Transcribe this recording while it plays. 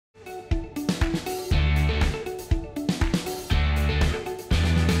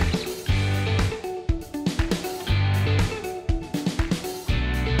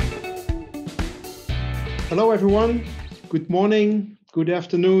Hello, everyone. Good morning, good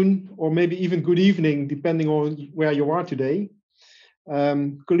afternoon, or maybe even good evening, depending on where you are today.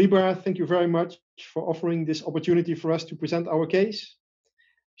 Collibra, thank you very much for offering this opportunity for us to present our case.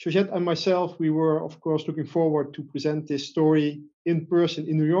 Georgette and myself, we were, of course, looking forward to present this story in person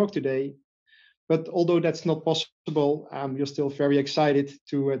in New York today. But although that's not possible, we're still very excited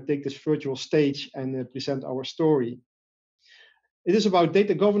to take this virtual stage and present our story. It is about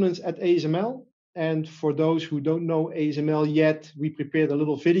data governance at ASML. And for those who don't know ASML yet, we prepared a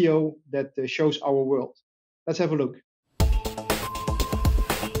little video that shows our world. Let's have a look.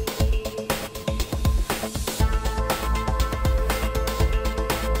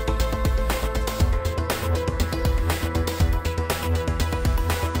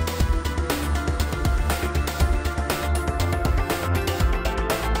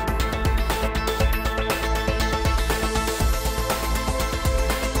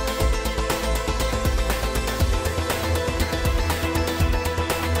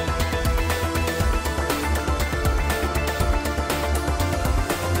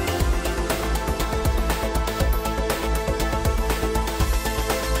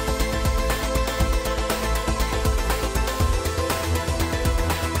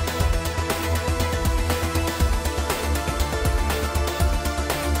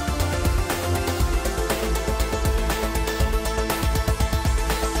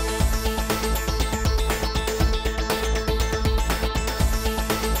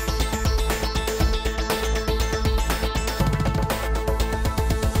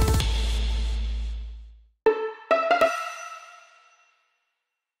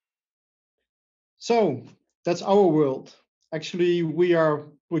 So that's our world. Actually, we are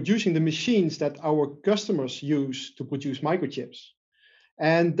producing the machines that our customers use to produce microchips.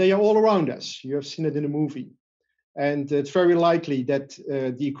 And they are all around us. You have seen it in a movie. And it's very likely that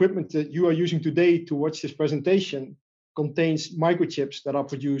the equipment that you are using today to watch this presentation contains microchips that are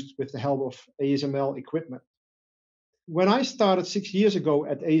produced with the help of ASML equipment. When I started 6 years ago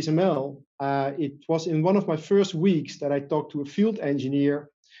at ASML, it was in one of my first weeks that I talked to a field engineer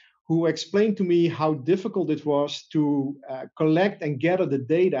who explained to me how difficult it was to collect and gather the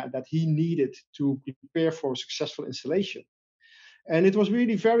data that he needed to prepare for a successful installation. And it was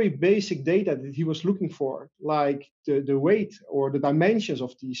really very basic data that he was looking for, like the weight or the dimensions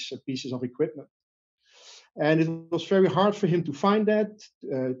of these pieces of equipment. And it was very hard for him to find that,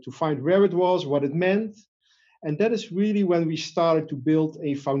 to find where it was, what it meant. And that is really when we started to build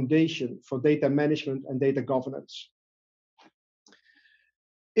a foundation for data management and data governance.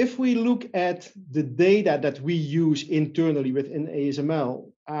 If we look at the data that we use internally within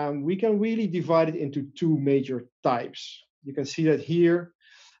ASML, we can really divide it into two major types. You can see that here.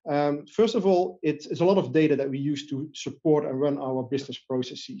 First of all, it's a lot of data that we use to support and run our business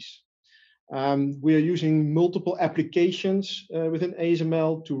processes. We are using multiple applications within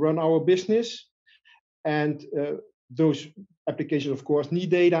ASML to run our business. And those applications, of course, need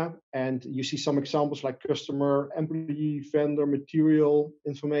data. And you see some examples like customer, employee, vendor, material,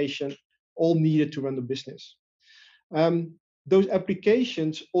 information, all needed to run the business. Those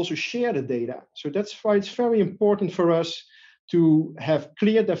applications also share the data. So that's why it's very important for us to have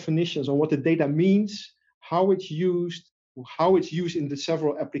clear definitions on what the data means, how it's used in the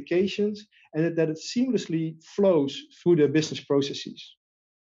several applications, and that it seamlessly flows through the business processes.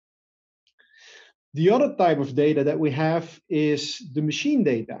 The other type of data that we have is the machine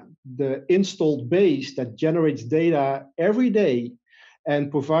data, the installed base that generates data every day and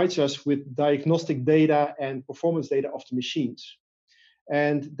provides us with diagnostic data and performance data of the machines.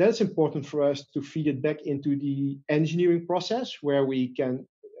 And that's important for us to feed it back into the engineering process, where we can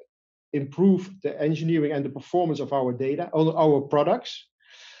improve the engineering and the performance of our data, our products.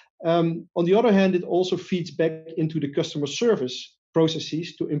 On the other hand, it also feeds back into the customer service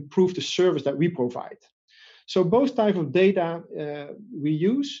processes to improve the service that we provide. So both types of data we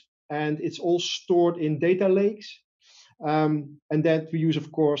use, and it's all stored in data lakes. And that we use, of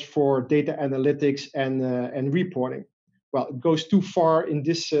course, for data analytics and reporting. Well, it goes too far in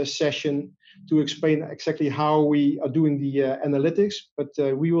this session to explain exactly how we are doing the analytics, but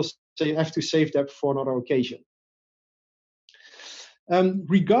we will have to save that for another occasion.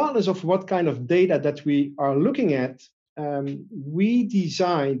 Regardless of what kind of data that we are looking at, we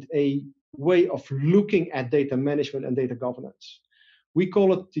designed a way of looking at data management and data governance. We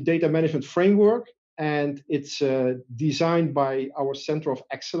call it the data management framework, and it's designed by our Center of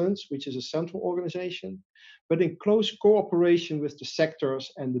Excellence, which is a central organization, but in close cooperation with the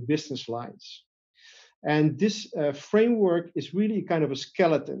sectors and the business lines. And this framework is really kind of a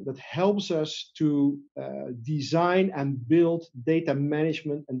skeleton that helps us to design and build data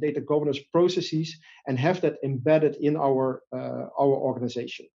management and data governance processes and have that embedded in our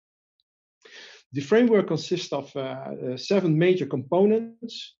organization. The framework consists of 7 major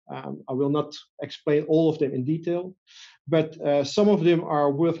components. I will not explain all of them in detail, but some of them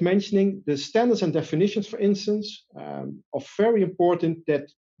are worth mentioning. The standards and definitions, for instance, are very important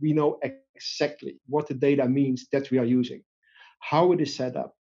that we know exactly what the data means that we are using, how it is set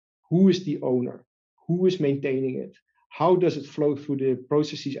up, who is the owner, who is maintaining it, how does it flow through the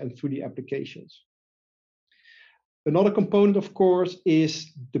processes and through the applications. Another component, of course,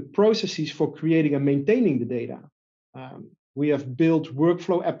 is the processes for creating and maintaining the data. We have built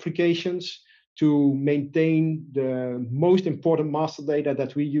workflow applications to maintain the most important master data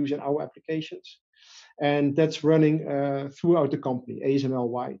that we use in our applications. And that's running throughout the company,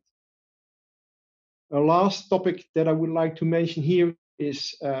 ASML-wide. A last topic that I would like to mention here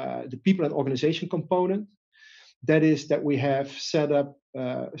is the people and organization component. That is that we have set up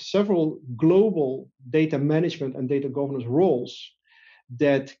several global data management and data governance roles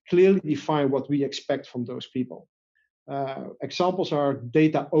that clearly define what we expect from those people. Examples are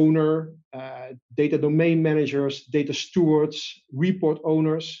data owner, data domain managers, data stewards, report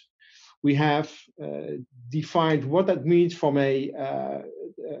owners. We have defined what that means from an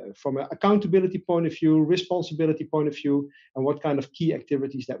accountability point of view, responsibility point of view, and what kind of key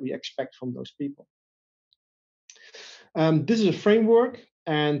activities that we expect from those people. This is a framework,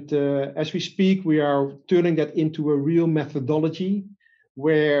 and as we speak, we are turning that into a real methodology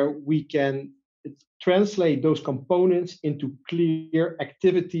where we can translate those components into clear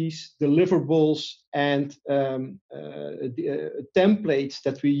activities, deliverables, and templates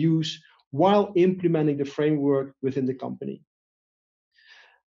that we use while implementing the framework within the company.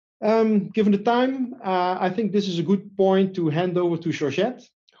 Given the time, I think this is a good point to hand over to Georgette,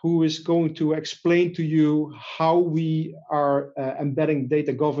 who is going to explain to you how we are embedding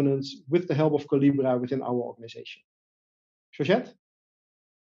data governance with the help of Collibra within our organization. Georgette?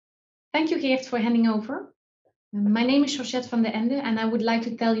 Thank you, Geert, for handing over. My name is Georgette van der Ende, and I would like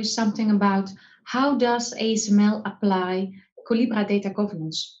to tell you something about how does ASML apply Collibra Data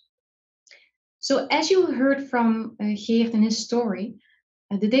Governance. So as you heard from Geert in his story,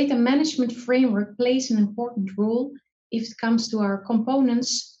 the data management framework plays an important role if it comes to our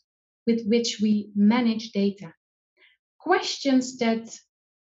components with which we manage data. Questions that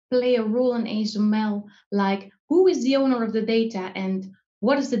play a role in ASML, like who is the owner of the data and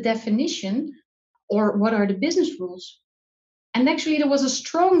what is the definition, or what are the business rules? And actually, there was a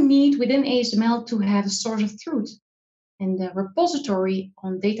strong need within ASML to have a source of truth and a repository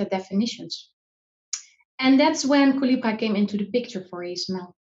on data definitions. And that's when Collibra came into the picture for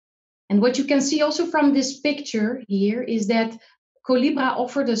ASML. And what you can see also from this picture here is that Collibra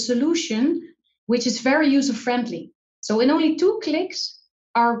offered a solution which is very user-friendly. So in only 2 clicks,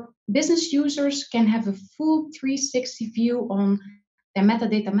 our business users can have a full 360 view on their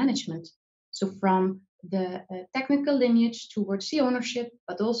metadata management. So from the technical lineage towards the ownership,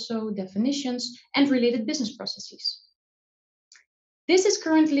 but also definitions and related business processes. This is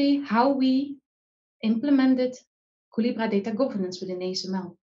currently how we implemented Collibra Data Governance within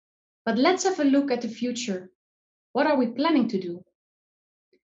ASML. But let's have a look at the future. What are we planning to do?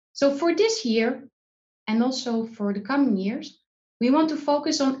 So for this year, and also for the coming years, we want to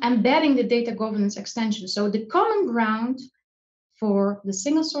focus on embedding the data governance extension. So the common ground for the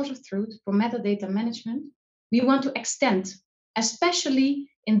single source of truth for metadata management, we want to extend, especially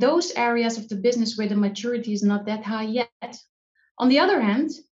in those areas of the business where the maturity is not that high yet. On the other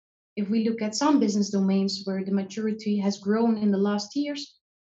hand, if we look at some business domains where the maturity has grown in the last years,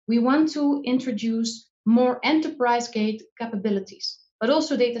 we want to introduce more enterprise-grade capabilities, but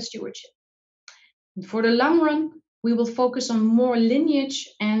also data stewardship. And for the long run, we will focus on more lineage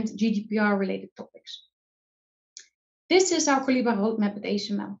and GDPR-related topics. This is our Collibra roadmap at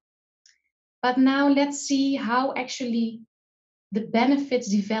ASML. But now let's see how actually the benefits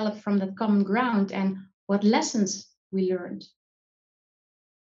develop from that common ground and what lessons we learned.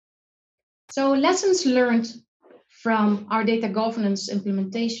 So lessons learned from our data governance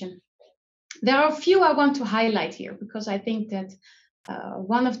implementation. There are a few I want to highlight here because I think that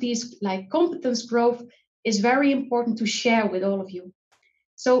one of these, like competence growth, is very important to share with all of you.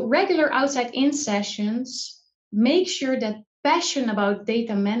 So regular outside-in sessions make sure that passion about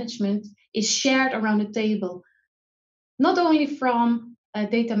data management is shared around the table, not only from a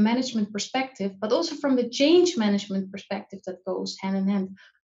data management perspective, but also from the change management perspective that goes hand in hand.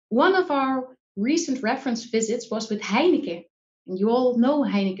 One of our recent reference visits was with Heineken, and you all know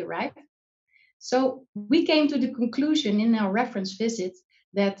Heineken, right? So we came to the conclusion in our reference visit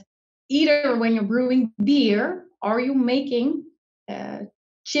that either when you're brewing beer or you're making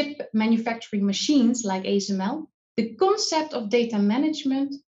chip manufacturing machines like ASML, the concept of data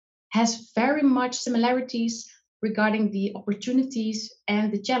management has very much similarities regarding the opportunities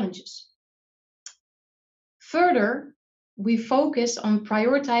and the challenges. Further, we focus on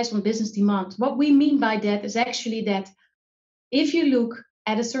prioritize on business demand. What we mean by that is actually that if you look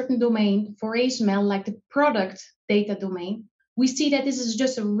at a certain domain for ASML, like the product data domain, we see that this is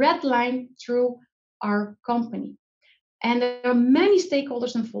just a red line through our company. And there are many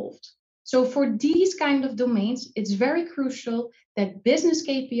stakeholders involved. So for these kind of domains, it's very crucial that business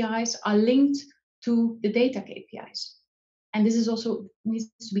KPIs are linked to the data KPIs. And this is also needs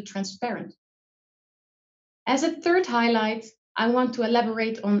to be transparent. As a third highlight, I want to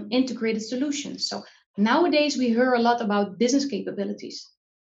elaborate on integrated solutions. So nowadays we hear a lot about business capabilities,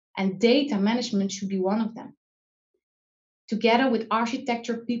 and data management should be one of them, together with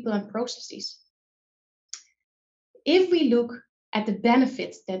architecture, people, and processes. If we look at the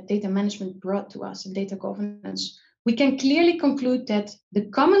benefits that data management brought to us in data governance, we can clearly conclude that the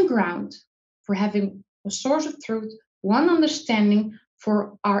common ground for having a source of truth, one understanding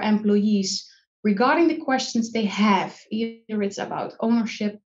for our employees regarding the questions they have, either it's about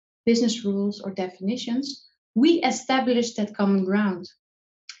ownership, business rules, or definitions, we established that common ground.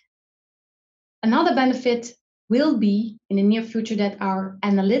 Another benefit will be in the near future that our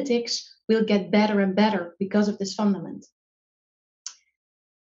analytics will get better and better because of this fundament.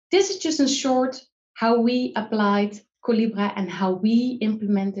 This is just in short how we applied Collibra and how we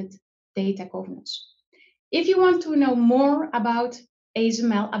implemented data governance. If you want to know more about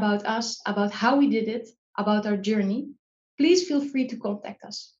ASML, about us, about how we did it, about our journey, please feel free to contact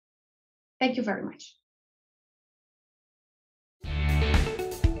us. Thank you very much.